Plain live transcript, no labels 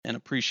and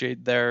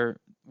appreciate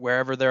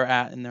wherever they're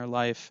at in their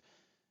life,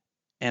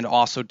 and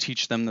also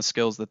teach them the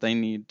skills that they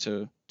need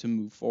to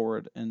move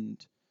forward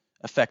and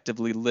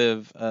effectively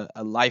live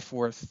a life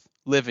worth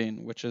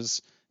living, which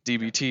is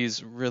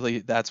DBT's really,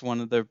 that's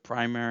one of their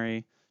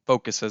primary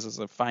focuses, is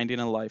of finding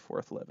a life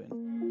worth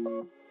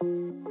living.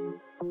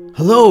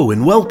 Hello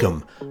and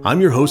welcome.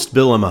 I'm your host,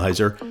 Bill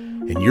Emmaheiser,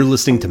 and you're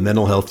listening to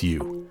Mental Health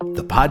U,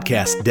 the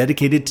podcast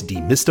dedicated to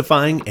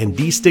demystifying and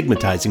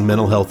destigmatizing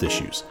mental health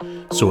issues.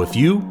 So if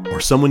you or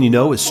someone you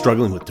know is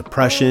struggling with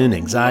depression,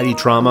 anxiety,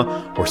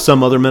 trauma, or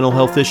some other mental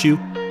health issue,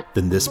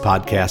 then this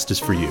podcast is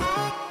for you.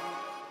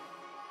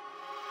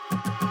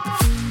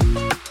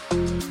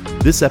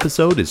 This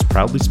episode is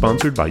proudly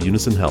sponsored by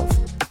Unison Health,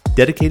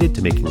 dedicated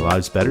to making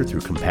lives better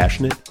through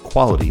compassionate,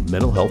 quality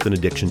mental health and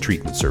addiction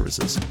treatment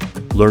services.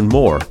 Learn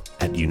more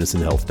at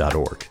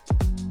unisonhealth.org.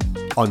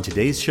 On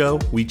today's show,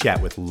 we chat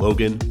with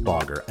Logan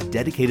Bogger, a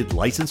dedicated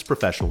licensed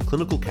professional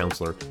clinical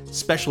counselor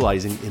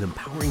specializing in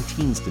empowering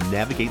teens to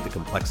navigate the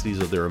complexities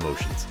of their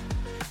emotions.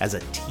 As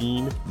a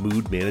teen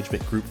mood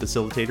management group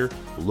facilitator,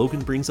 Logan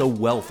brings a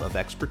wealth of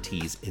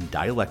expertise in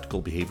dialectical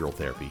behavioral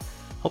therapy,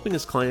 helping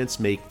his clients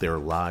make their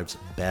lives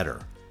better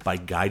by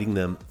guiding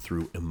them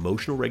through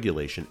emotional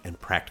regulation and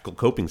practical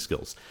coping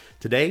skills.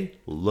 Today,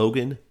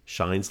 Logan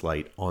shines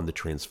light on the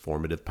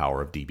transformative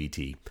power of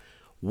DBT.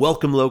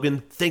 Welcome,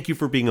 Logan. Thank you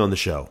for being on the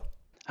show.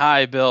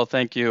 Hi, Bill.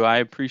 Thank you. I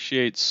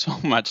appreciate so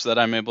much that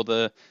I'm able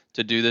to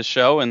do this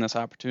show and this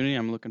opportunity.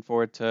 I'm looking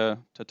forward to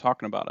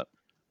talking about it.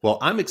 Well,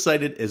 I'm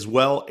excited as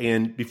well.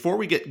 And before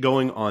we get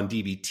going on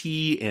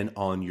DBT and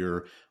on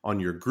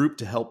your group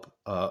to help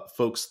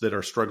folks that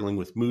are struggling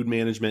with mood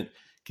management,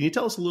 can you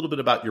tell us a little bit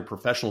about your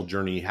professional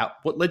journey?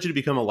 What led you to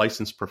become a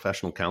licensed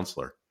professional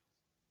counselor?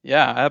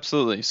 Yeah,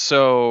 absolutely.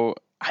 So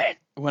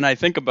when I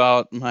think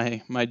about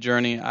my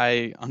journey,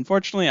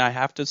 unfortunately I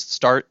have to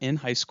start in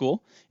high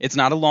school. It's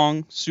not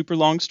a super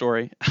long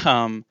story,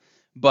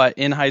 but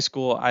in high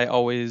school I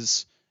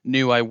always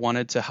knew I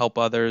wanted to help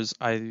others.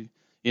 I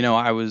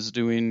was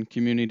doing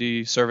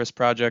community service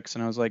projects,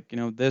 and I was like,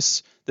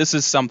 this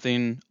is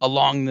something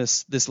along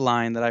this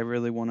line that I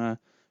really want to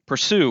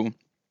pursue.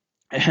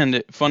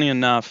 And funny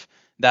enough,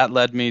 that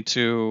led me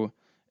to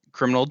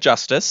criminal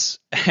justice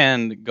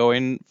and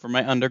going for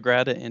my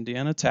undergrad at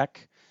Indiana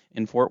Tech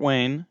in Fort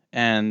Wayne.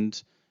 And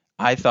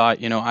I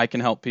thought, I can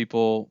help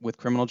people with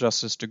criminal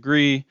justice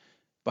degree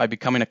by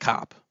becoming a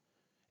cop.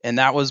 And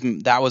that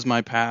was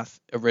my path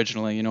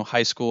originally.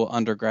 High school,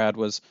 undergrad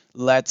was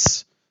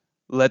let's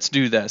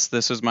do this.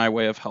 This is my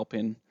way of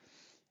helping.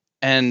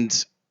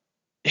 And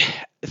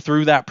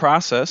through that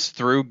process,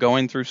 through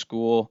going through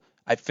school,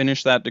 I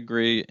finished that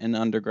degree in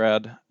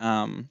undergrad,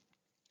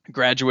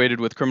 graduated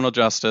with criminal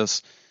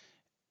justice.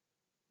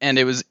 And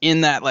it was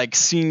in that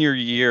senior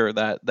year,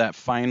 that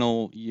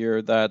final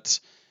year, that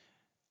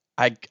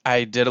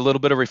I did a little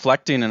bit of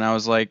reflecting, and I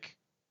was like,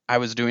 I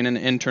was doing an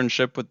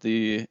internship with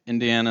the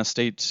Indiana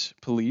State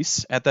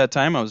Police at that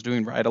time. I was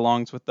doing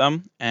ride-alongs with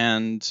them,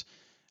 and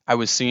I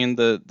was seeing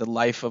the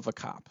life of a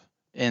cop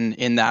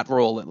in that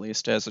role, at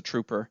least as a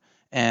trooper.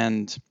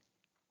 And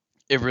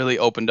it really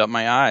opened up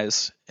my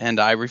eyes, and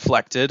I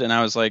reflected, and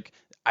I was like,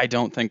 I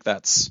don't think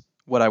that's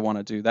what I want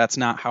to do. That's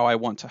not how I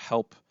want to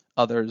help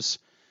others.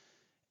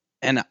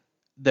 And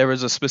there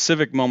was a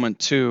specific moment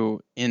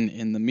too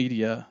in the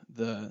media,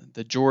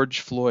 the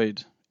George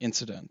Floyd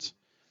incident.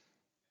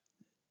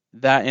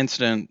 That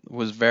incident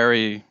was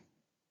very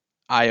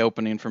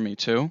eye-opening for me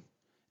too,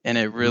 and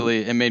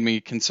it made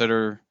me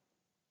consider,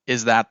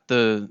 is that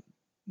the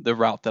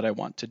route that I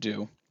want to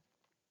do?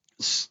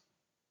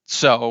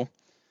 So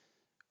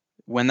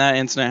when that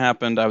incident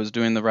happened, I was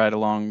doing the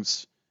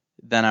ride-alongs.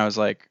 Then I was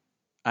like,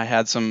 I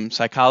had some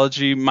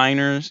psychology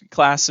minor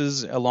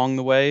classes along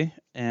the way,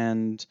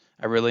 and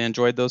I really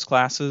enjoyed those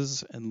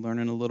classes and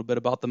learning a little bit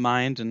about the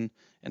mind and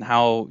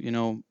how,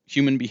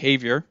 human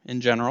behavior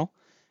in general.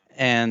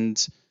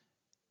 And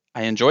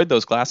I enjoyed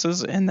those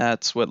classes, and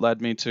that's what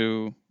led me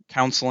to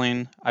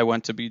counseling. I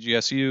went to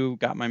BGSU,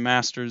 got my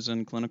master's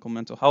in clinical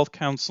mental health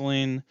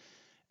counseling,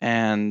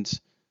 and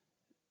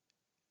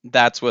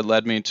that's what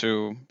led me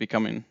to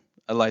becoming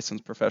a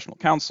licensed professional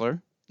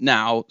counselor.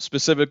 Now,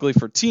 specifically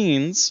for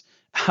teens,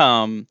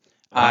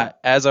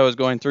 as I was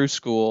going through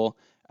school,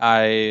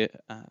 I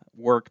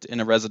worked in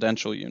a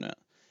residential unit,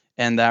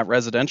 and that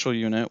residential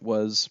unit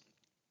was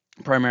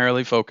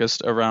primarily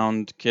focused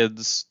around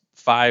kids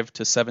 5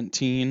 to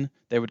 17.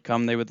 They would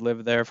come, they would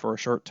live there for a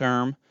short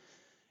term,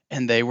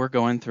 and they were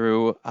going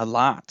through a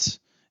lot.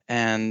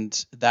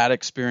 And that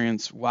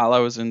experience while I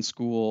was in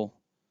school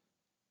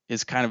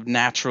is kind of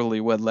naturally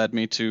what led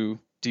me to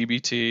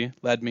DBT,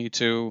 led me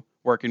to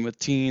working with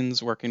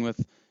teens, working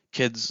with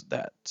kids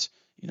that,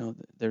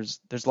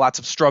 there's lots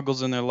of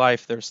struggles in their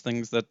life. There's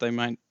things that they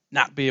might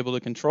not be able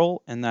to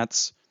control, and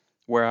that's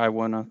where I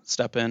want to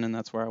step in, and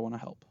that's where I want to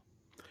help.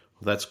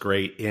 Well, that's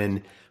great.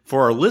 And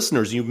for our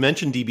listeners, you've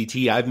mentioned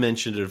DBT. I've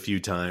mentioned it a few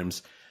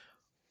times.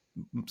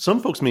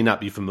 Some folks may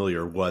not be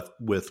familiar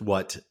with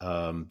what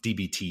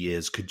DBT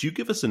is. Could you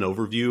give us an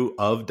overview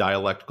of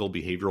dialectical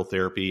behavioral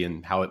therapy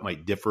and how it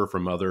might differ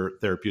from other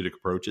therapeutic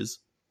approaches?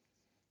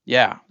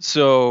 Yeah.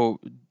 So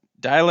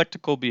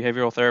dialectical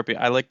behavioral therapy,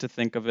 I like to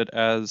think of it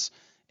as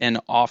an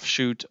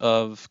offshoot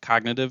of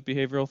cognitive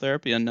behavioral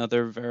therapy,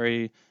 another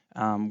very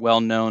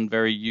well-known,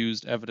 very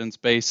used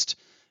evidence-based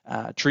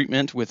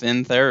treatment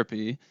within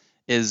therapy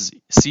is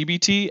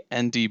CBT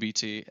and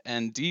DBT.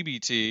 And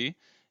DBT,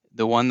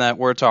 the one that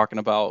we're talking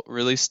about,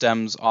 really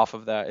stems off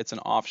of that. It's an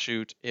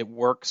offshoot. It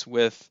works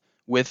with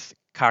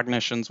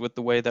cognitions, with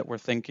the way that we're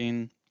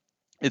thinking.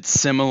 It's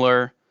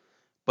similar,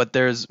 but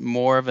there's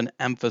more of an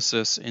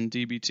emphasis in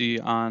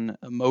DBT on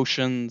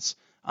emotions,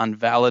 on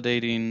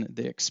validating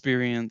the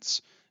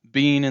experience.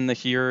 Being in the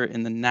here,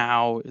 in the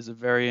now, is a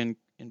very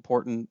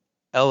important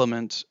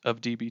element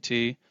of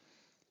DBT.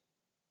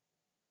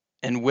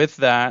 And with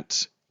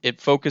that,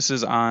 it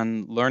focuses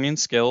on learning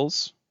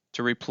skills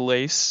to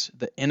replace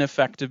the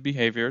ineffective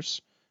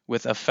behaviors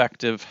with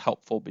effective,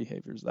 helpful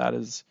behaviors. That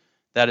is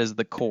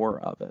the core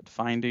of it.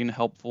 Finding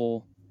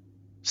helpful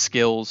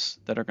skills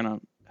that are going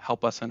to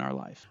help us in our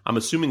life. I'm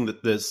assuming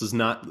that this is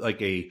not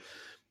like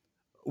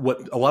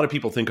what a lot of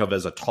people think of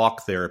as a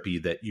talk therapy,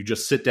 that you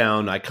just sit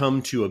down, I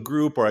come to a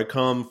group or I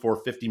come for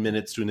 50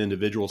 minutes to an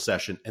individual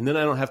session, and then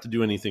I don't have to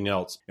do anything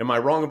else. Am I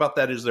wrong about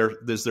that? Is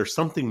there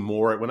something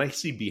more? When I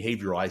see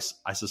behavioral,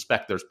 I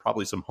suspect there's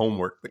probably some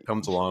homework that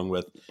comes along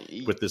with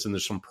this, and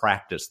there's some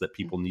practice that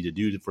people need to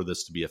do for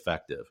this to be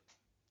effective.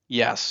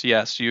 Yes,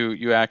 you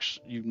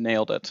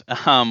nailed it.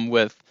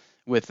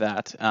 With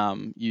that,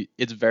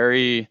 it's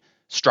very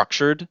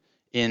structured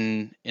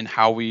in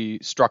how we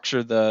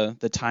structure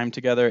the time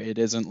together. It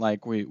isn't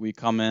like we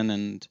come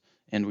in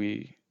and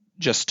we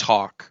just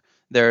talk.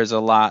 There's a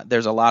lot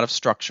of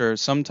structure.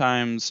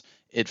 Sometimes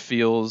it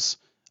feels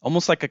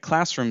almost like a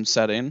classroom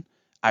setting.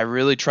 I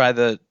really try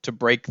to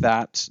break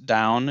that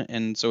down,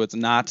 and so it's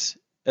not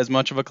as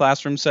much of a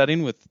classroom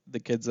setting with the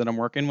kids that I'm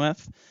working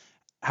with.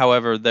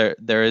 However,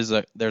 there's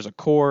a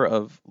core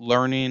of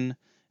learning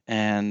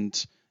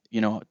and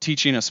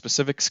teaching a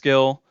specific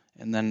skill,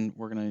 and then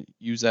we're going to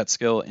use that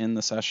skill in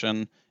the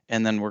session,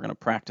 and then we're going to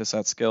practice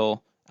that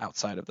skill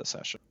outside of the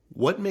session.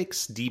 What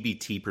makes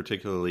DBT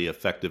particularly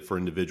effective for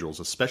individuals,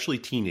 especially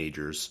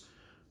teenagers,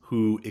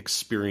 who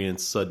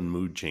experience sudden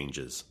mood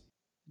changes?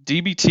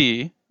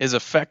 DBT is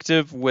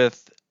effective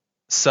with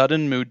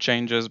sudden mood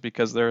changes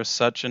because there is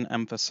such an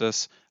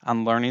emphasis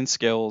on learning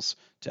skills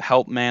to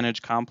help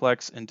manage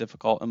complex and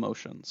difficult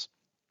emotions.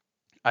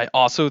 I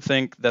also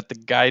think that the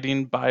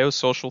guiding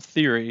biosocial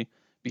theory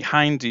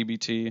behind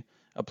DBT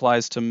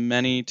applies to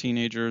many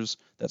teenagers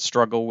that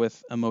struggle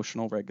with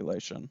emotional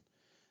regulation.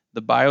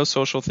 The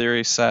biosocial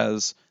theory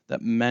says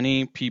that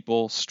many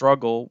people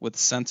struggle with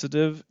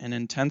sensitive and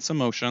intense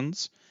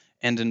emotions,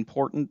 and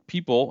important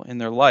people in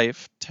their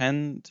life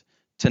tend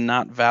to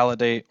not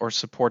validate or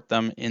support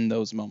them in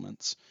those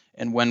moments.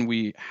 And when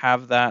we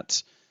have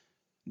that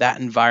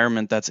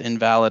environment that's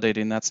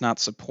invalidating, that's not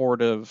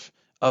supportive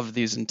of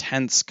these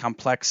intense,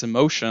 complex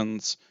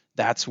emotions,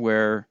 that's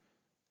where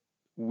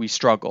we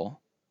struggle.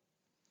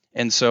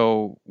 And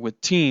so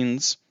with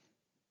teens,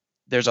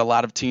 there's a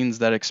lot of teens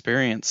that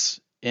experience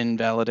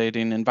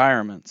invalidating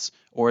environments,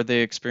 or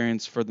they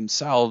experience for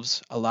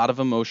themselves a lot of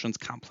emotions,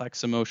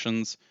 complex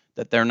emotions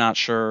that they're not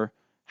sure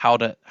how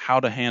to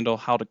handle,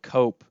 how to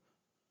cope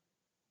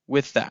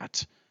with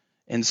that.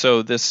 And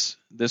so this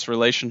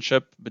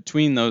relationship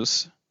between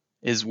those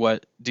is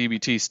what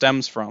DBT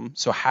stems from.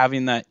 So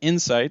having that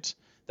insight,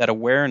 that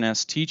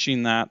awareness,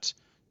 teaching that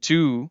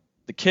to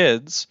the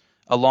kids,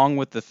 along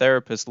with the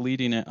therapist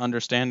leading it,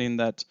 understanding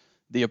that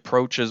the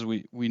approaches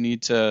we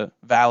need to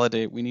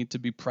validate, we need to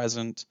be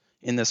present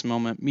in this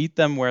moment, meet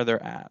them where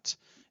they're at.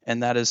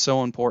 And that is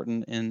so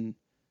important in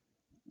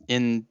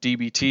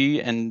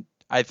DBT, and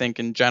I think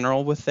in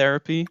general with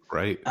therapy.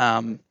 Right.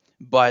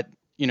 But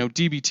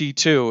DBT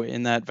too,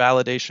 in that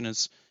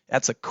validation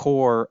that's a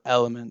core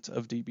element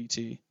of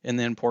DBT, and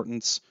the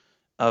importance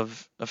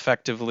of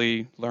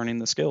effectively learning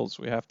the skills.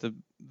 We have to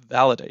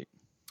validate.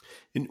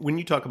 And when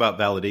you talk about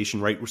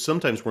validation, right,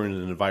 sometimes we're in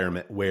an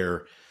environment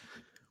where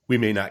we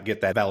may not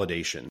get that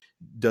validation.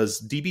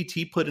 Does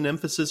DBT put an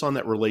emphasis on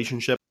that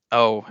relationship?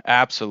 Oh,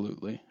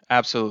 absolutely.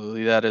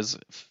 Absolutely. That is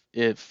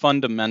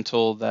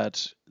fundamental,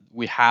 that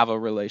we have a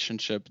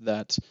relationship,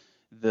 that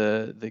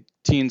the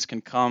teens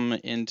can come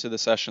into the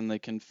session, they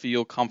can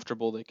feel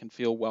comfortable, they can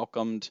feel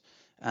welcomed,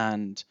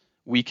 and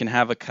we can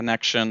have a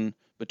connection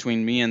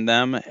between me and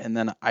them, and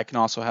then I can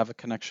also have a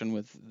connection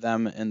with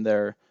them and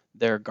their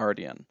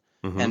guardian.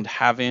 Mm-hmm. And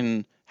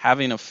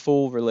having a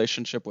full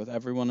relationship with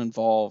everyone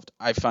involved,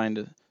 I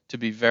find to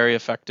be very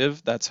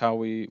effective. That's how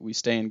we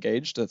stay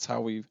engaged. That's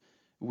how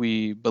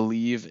we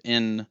believe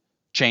in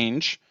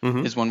change,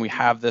 mm-hmm. is when we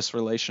have this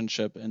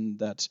relationship, and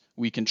that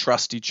we can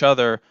trust each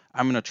other.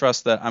 I'm going to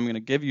trust that I'm going to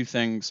give you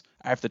things.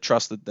 I have to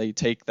trust that they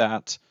take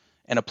that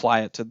and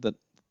apply it to the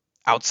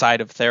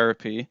outside of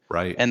therapy.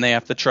 Right. And they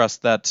have to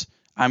trust that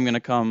I'm going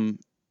to come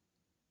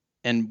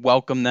and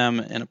welcome them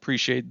and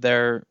appreciate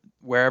their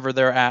wherever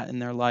they're at in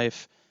their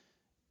life,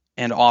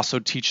 and also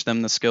teach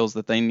them the skills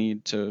that they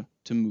need to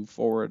move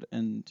forward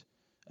and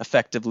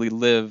effectively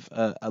live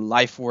a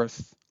life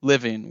worth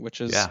living,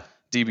 which is Yeah.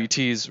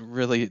 DBT's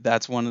really,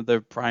 that's one of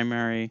their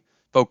primary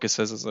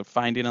focuses, is of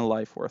finding a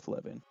life worth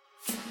living.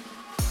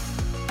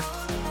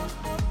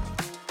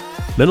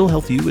 Mental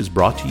Health U is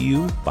brought to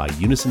you by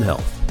Unison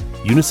Health.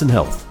 Unison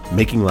Health,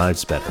 making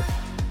lives better.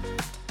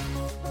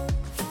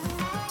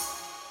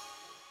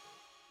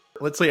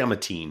 Let's say I'm a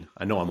teen.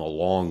 I know I'm a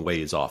long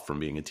ways off from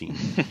being a teen.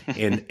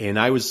 and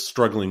I was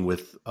struggling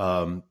with,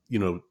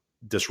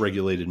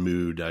 dysregulated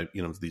mood,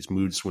 these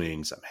mood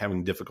swings. I'm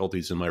having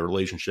difficulties in my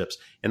relationships.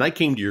 And I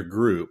came to your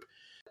group.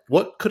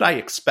 What could I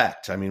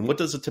expect? I mean, what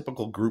does a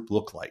typical group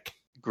look like?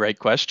 Great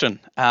question.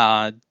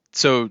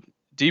 So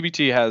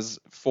DBT has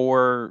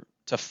 4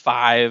 to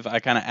 5. I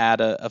kind of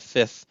add a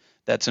fifth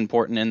that's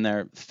important in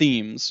there.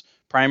 Themes,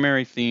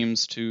 primary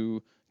themes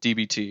to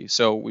DBT.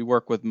 So we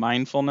work with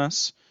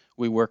mindfulness,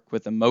 we work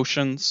with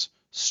emotions,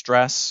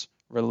 stress,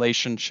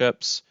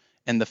 relationships,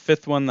 and the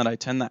fifth one that I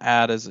tend to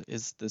add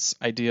is this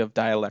idea of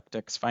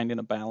dialectics, finding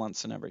a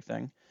balance in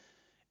everything.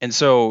 And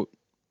so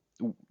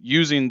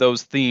using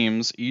those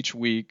themes each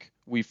week,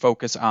 we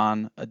focus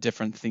on a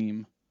different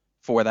theme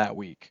for that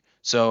week.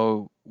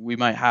 So we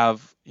might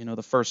have,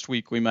 the first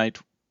week we might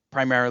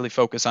primarily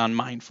focus on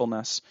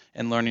mindfulness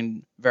and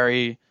learning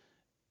very,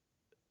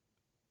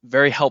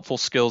 very helpful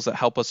skills that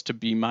help us to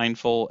be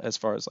mindful, as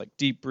far as like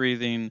deep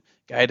breathing,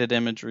 guided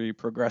imagery,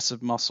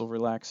 progressive muscle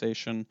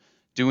relaxation,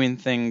 doing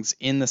things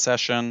in the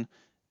session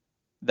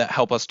that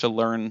help us to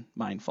learn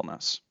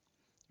mindfulness,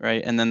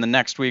 right? And then the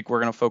next week we're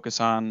going to focus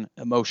on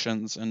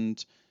emotions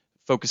and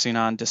focusing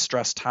on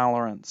distress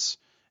tolerance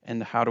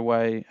and how do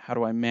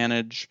I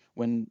manage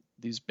when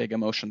these big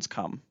emotions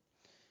come.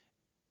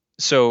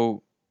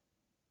 So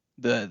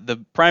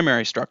the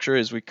primary structure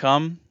is we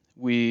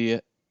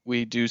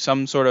do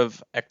some sort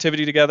of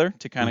activity together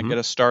to kind of get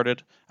us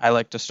started. I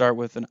like to start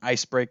with an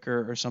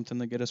icebreaker or something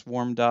to get us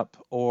warmed up,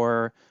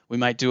 or we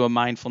might do a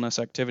mindfulness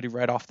activity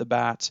right off the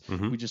bat.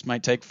 We just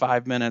might take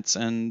 5 minutes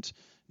and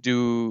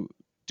do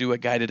a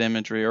guided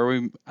imagery,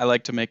 or I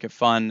like to make it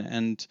fun,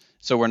 and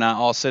so we're not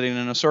all sitting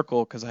in a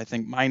circle, because I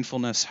think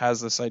mindfulness has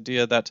this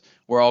idea that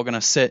we're all going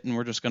to sit and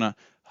we're just going to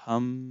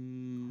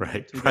hum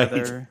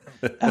together.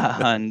 Right.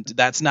 And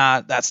that's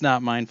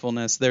not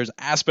mindfulness. There's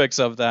aspects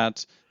of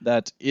that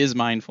is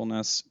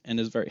mindfulness and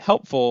is very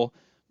helpful,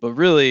 but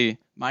really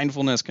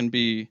mindfulness can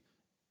be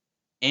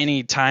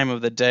any time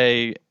of the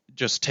day,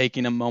 just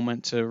taking a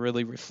moment to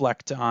really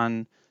reflect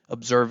on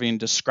observing,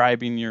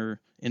 describing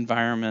your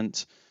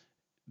environment,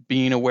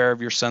 being aware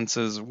of your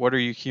senses. What are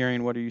you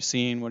hearing? What are you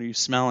seeing? What are you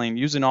smelling?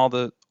 Using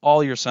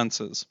all your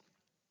senses.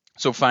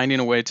 So finding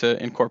a way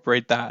to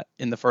incorporate that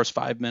in the first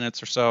 5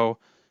 minutes or so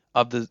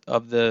of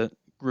the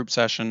group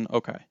session.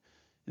 Okay.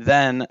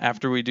 Then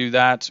after we do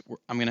that,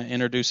 I'm going to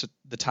introduce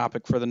the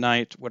topic for the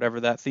night,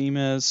 whatever that theme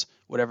is,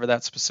 whatever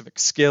that specific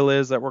skill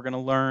is that we're going to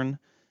learn.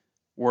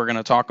 We're going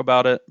to talk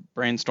about it,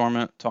 brainstorm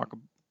it, talk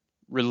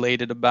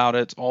related about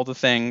it, all the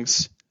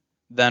things.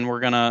 Then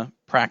we're going to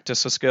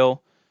practice a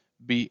skill,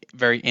 be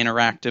very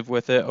interactive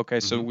with it.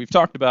 Okay, so we've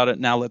talked about it.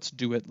 Now let's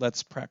do it.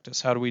 Let's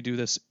practice. How do we do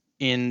this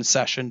in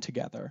session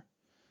together?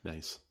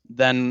 Nice.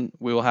 Then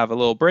we will have a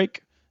little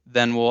break.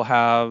 Then we'll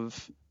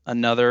have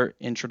another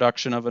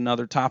introduction of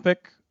another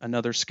topic,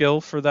 another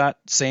skill for that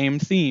same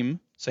theme,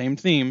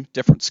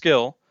 different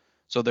skill.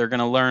 So they're going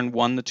to learn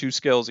 1 to 2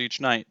 skills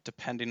each night,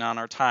 depending on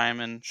our time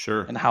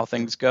and how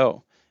things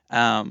go.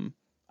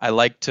 I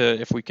like to,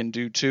 if we can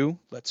do 2,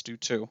 let's do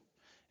 2.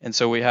 And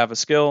so we have a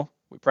skill,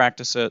 we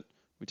practice it,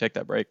 we take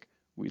that break,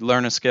 we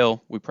learn a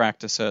skill, we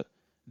practice it.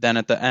 Then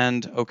at the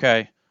end,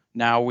 okay,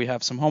 now we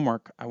have some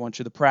homework. I want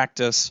you to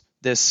practice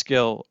this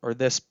skill or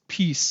this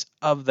piece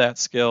of that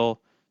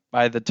skill.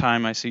 By the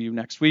time I see you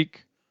next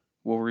week,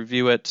 we'll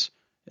review it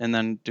and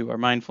then do our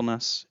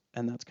mindfulness.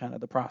 And that's kind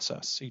of the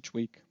process each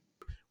week.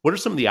 What are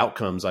some of the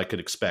outcomes I could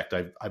expect?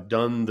 I've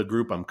done the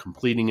group, I'm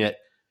completing it.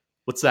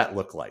 What's that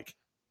look like?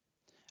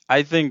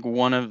 I think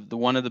one of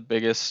the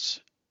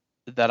biggest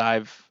that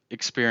I've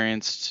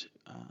experienced,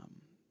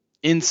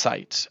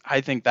 insight.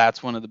 I think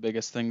that's one of the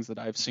biggest things that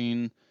I've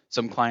seen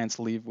some clients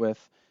leave with,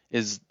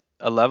 is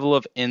a level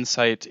of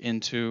insight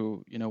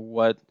into,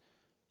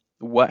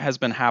 what has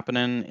been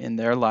happening in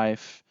their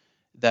life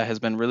that has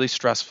been really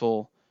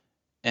stressful,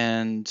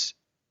 and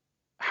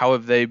how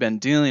have they been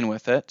dealing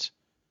with it,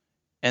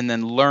 and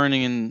then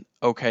learning,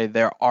 okay,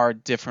 there are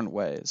different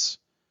ways,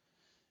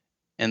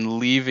 and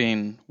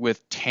leaving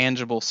with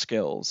tangible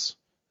skills,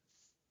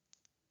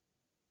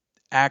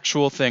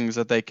 actual things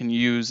that they can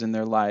use in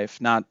their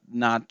life, not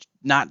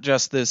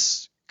just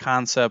this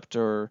concept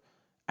or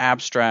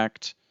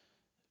abstract,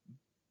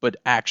 but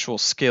actual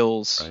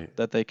skills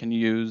that they can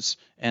use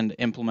and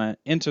implement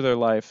into their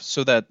life,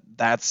 so that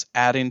that's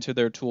adding to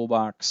their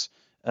toolbox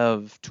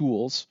of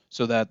tools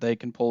so that they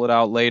can pull it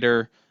out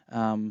later.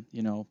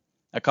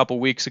 A couple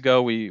weeks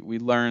ago, we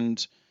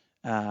learned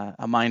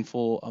a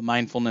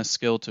mindfulness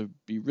skill to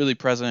be really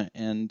present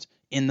and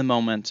in the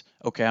moment,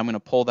 okay, I'm going to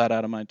pull that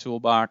out of my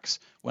toolbox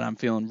when I'm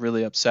feeling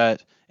really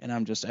upset and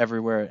I'm just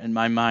everywhere and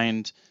my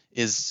mind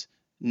is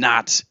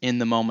not in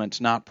the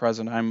moment, not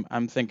present.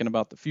 I'm thinking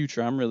about the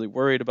future. I'm really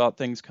worried about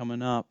things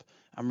coming up.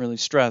 I'm really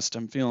stressed.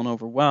 I'm feeling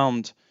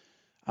overwhelmed.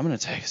 I'm going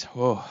to take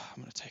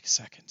a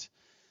second.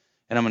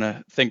 And I'm going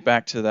to think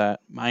back to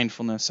that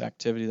mindfulness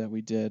activity that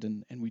we did,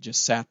 and we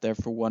just sat there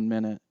for 1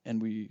 minute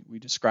and we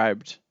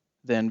described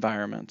the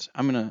environment.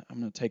 I'm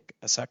gonna take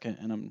a second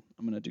and I'm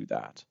gonna do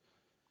that.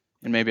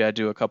 And maybe I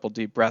do a couple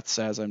deep breaths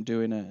as I'm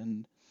doing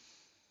it,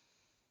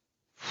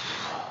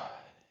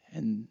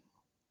 and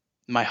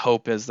my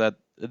hope is that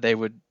they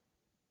would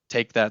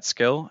take that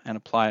skill and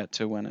apply it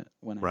to when it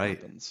Right.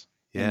 happens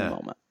Yeah. in the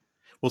moment.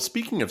 Well,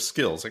 speaking of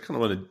skills, I kind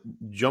of want to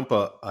jump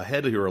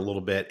ahead here a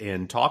little bit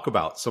and talk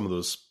about some of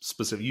those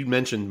specific. You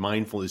mentioned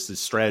mindfulness, the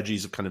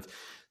strategies of kind of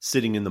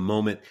sitting in the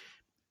moment.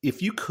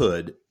 If you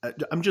could,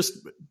 I'm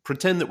just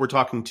pretend that we're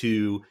talking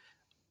to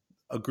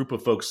a group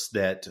of folks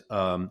that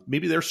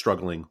maybe they're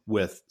struggling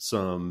with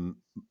some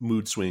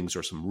mood swings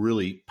or some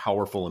really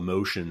powerful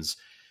emotions.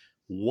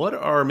 What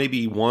are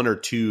maybe one or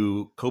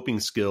two coping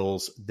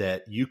skills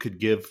that you could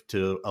give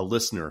to a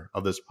listener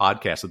of this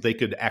podcast that they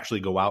could actually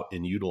go out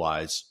and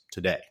utilize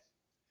today?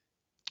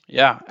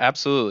 Yeah,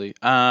 absolutely.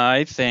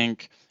 I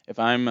think if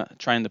I'm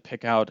trying to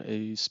pick out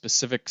a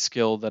specific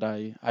skill that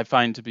I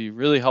find to be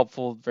really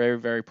helpful, very,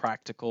 very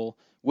practical,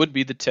 would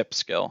be the tip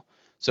skill.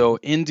 So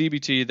in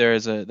DBT,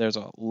 there's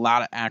a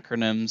lot of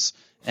acronyms,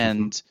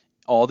 and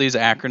all these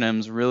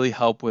acronyms really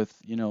help with,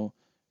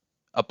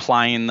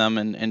 applying them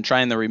and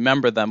trying to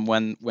remember them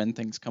when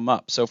things come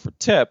up. So for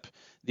tip,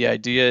 the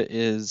idea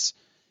is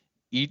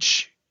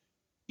each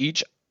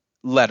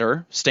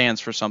letter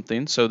stands for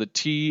something. So the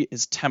T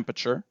is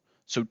temperature.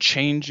 So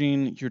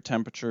changing your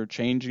temperature,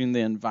 changing the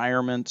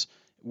environment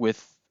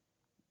with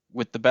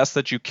the best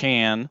that you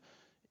can,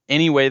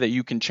 any way that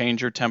you can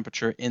change your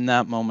temperature in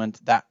that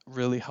moment, that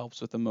really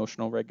helps with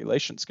emotional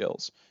regulation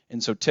skills.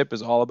 And so TIP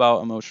is all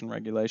about emotion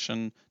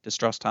regulation,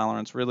 distress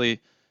tolerance,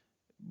 really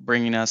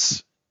bringing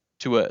us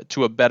to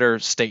a better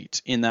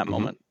state in that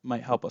moment,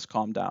 might help us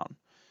calm down.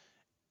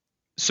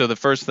 So the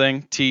first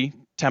thing, T,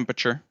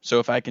 temperature. So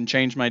if I can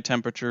change my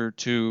temperature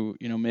to,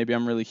 maybe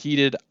I'm really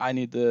heated, I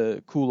need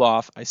to cool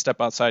off, I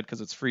step outside because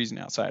it's freezing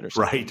outside or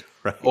something.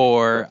 Right.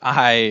 Or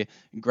I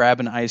grab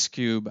an ice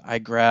cube, I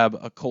grab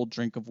a cold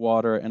drink of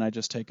water, and I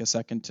just take a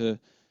second to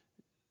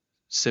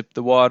sip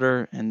the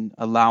water and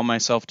allow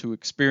myself to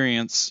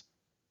experience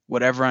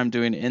whatever I'm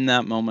doing in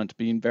that moment,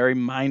 being very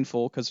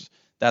mindful, because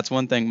that's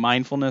one thing.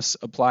 Mindfulness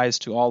applies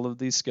to all of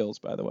these skills,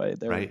 by the way.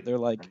 They're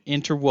like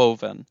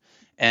interwoven,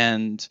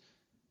 and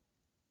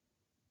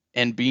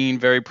being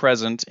very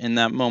present in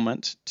that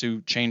moment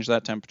to change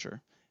that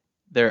temperature.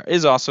 There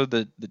is also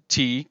the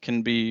T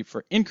can be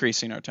for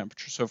increasing our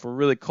temperature. So if we're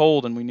really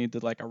cold and we need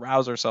to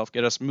arouse ourselves,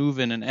 get us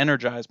moving and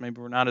energized,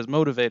 maybe we're not as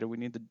motivated, we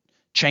need to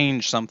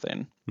change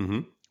something.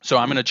 So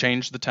I'm going to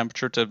change the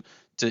temperature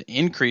to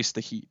increase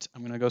the heat.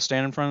 I'm going to go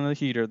stand in front of the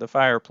heater, the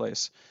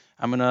fireplace.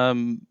 I'm going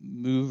to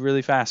move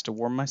really fast to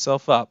warm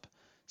myself up,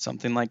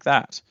 something like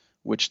that,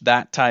 which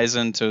that ties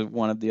into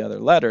one of the other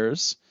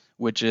letters,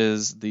 which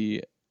is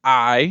the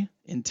I,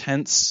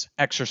 intense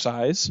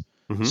exercise.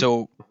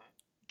 So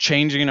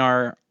changing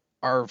our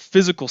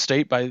physical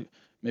state by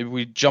maybe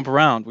we jump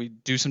around, we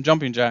do some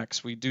jumping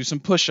jacks, we do some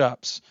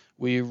push-ups,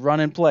 we run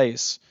in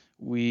place,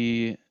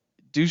 we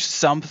do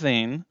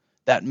something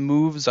that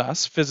moves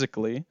us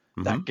physically,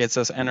 that gets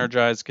us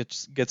energized,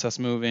 gets us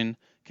moving,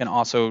 can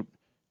also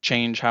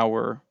change how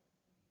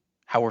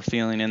we're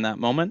feeling in that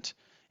moment.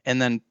 And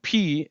then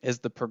P is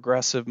the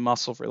progressive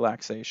muscle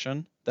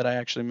relaxation that I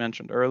actually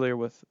mentioned earlier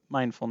with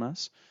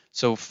mindfulness.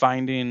 So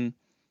finding,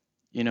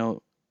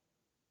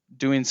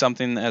 doing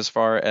something as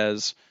far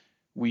as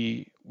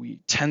we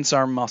tense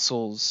our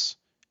muscles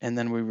and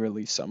then we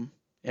release them,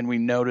 and we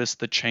notice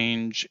the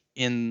change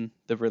in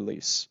the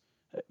release,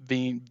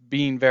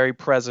 being very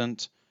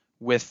present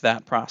with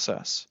that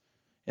process.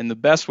 And the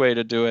best way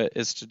to do it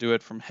is to do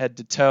it from head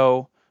to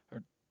toe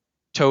or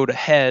toe to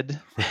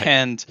head,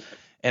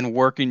 and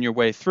working your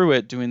way through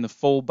it, doing the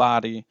full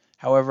body.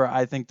 However,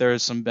 I think there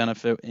is some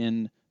benefit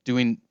in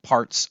doing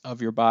parts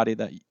of your body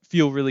that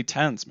feel really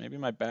tense. Maybe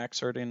my back's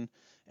hurting,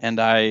 and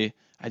I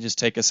just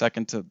take a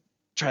second to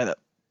try to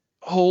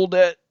hold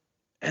it,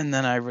 and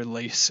then I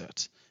release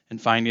it, and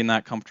finding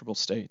that comfortable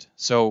state.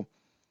 So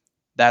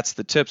that's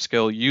the tip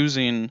skill,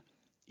 using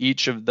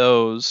each of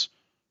those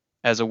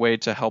as a way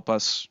to help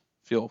us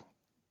feel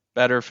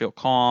better, feel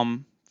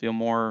calm, feel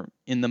more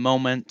in the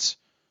moment.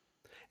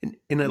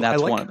 And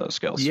that's one of those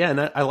skills. Yeah, and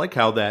I like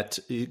how that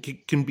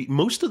it can be.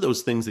 Most of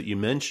those things that you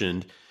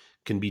mentioned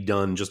can be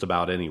done just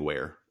about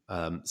anywhere.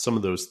 Some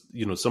of those,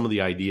 some of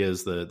the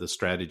ideas, the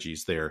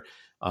strategies there,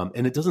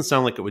 and it doesn't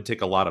sound like it would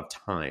take a lot of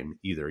time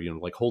either.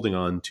 Like holding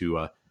on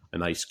to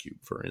an ice cube,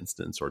 for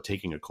instance, or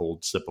taking a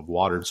cold sip of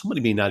water. And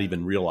somebody may not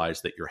even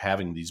realize that you're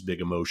having these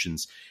big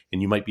emotions,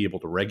 and you might be able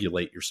to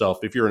regulate yourself.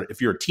 If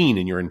you're a teen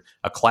and you're in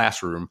a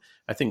classroom,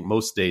 I think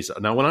most days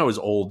now, when I was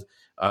old,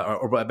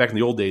 or back in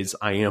the old days,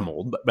 I am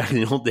old, but back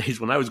in the old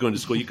days when I was going to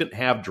school, you couldn't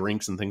have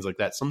drinks and things like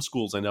that. Some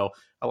schools I know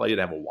allow you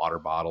to have a water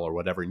bottle or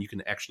whatever, and you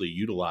can actually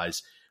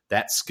utilize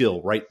that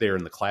skill right there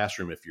in the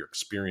classroom if you're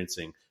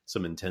experiencing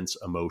some intense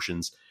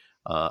emotions.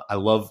 I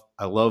love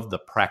the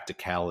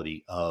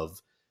practicality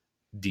of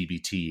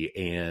DBT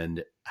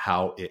and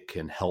how it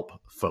can help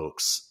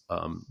folks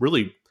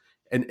really,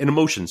 and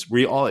emotions.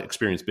 We all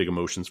experience big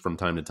emotions from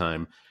time to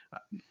time.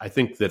 I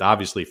think that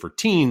obviously for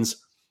teens,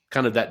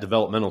 kind of that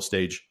developmental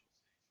stage,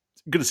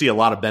 going to see a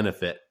lot of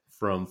benefit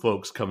from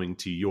folks coming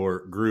to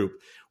your group,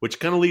 which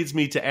kind of leads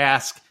me to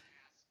ask,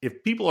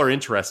 if people are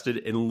interested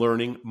in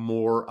learning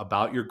more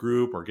about your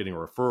group or getting a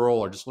referral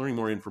or just learning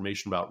more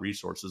information about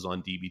resources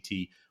on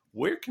DBT,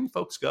 where can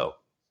folks go?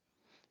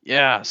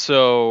 Yeah,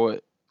 so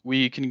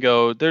we can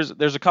go, there's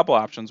a couple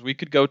options. We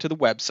could go to the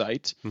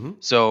website. Mm-hmm.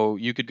 So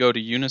you could go to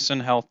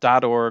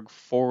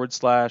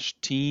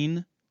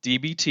unisonhealth.org/teen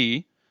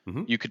DBT.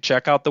 Mm-hmm. You could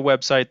check out the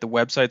website. The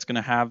website's going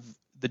to have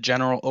the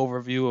general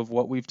overview of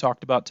what we've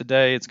talked about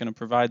today. It's going to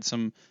provide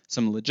some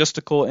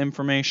logistical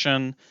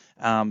information.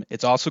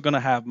 It's also going to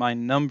have my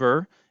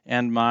number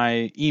and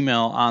my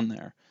email on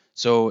there.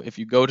 So if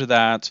you go to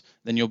that,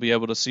 then you'll be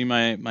able to see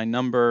my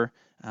number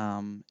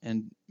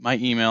and my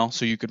email,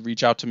 so you could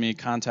reach out to me,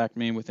 contact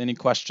me with any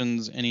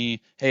questions,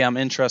 hey, I'm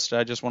interested,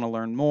 I just want to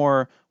learn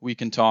more, we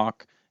can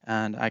talk,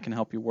 and I can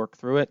help you work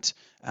through it.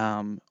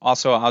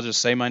 Also, I'll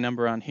just say my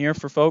number on here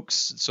for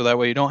folks, so that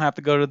way you don't have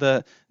to go to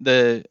the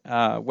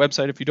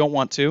website if you don't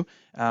want to.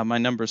 My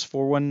number is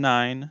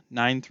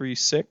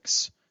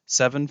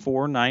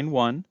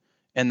 419-936-7491,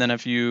 and then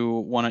if you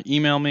want to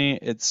email me,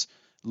 it's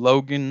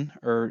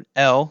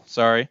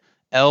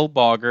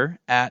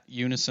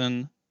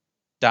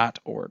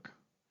lbogger@unison.org.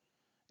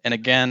 And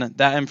again,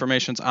 that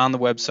information's on the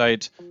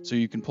website, so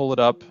you can pull it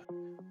up.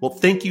 Well,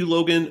 thank you,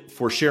 Logan,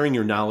 for sharing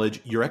your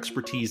knowledge, your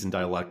expertise in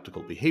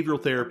dialectical behavioral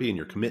therapy, and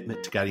your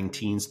commitment to guiding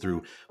teens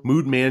through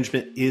mood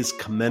management is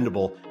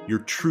commendable. You're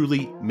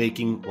truly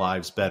making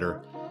lives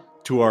better.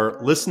 To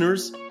our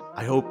listeners,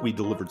 I hope we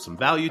delivered some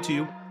value to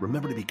you.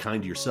 Remember to be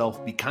kind to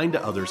yourself, be kind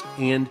to others,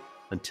 and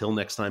until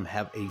next time,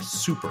 have a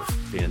super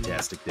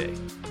fantastic day.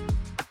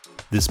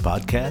 This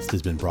podcast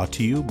has been brought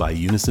to you by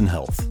Unison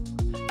Health.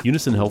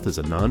 Unison Health is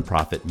a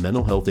nonprofit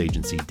mental health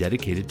agency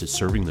dedicated to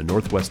serving the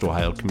Northwest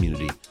Ohio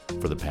community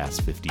for the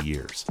past 50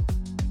 years.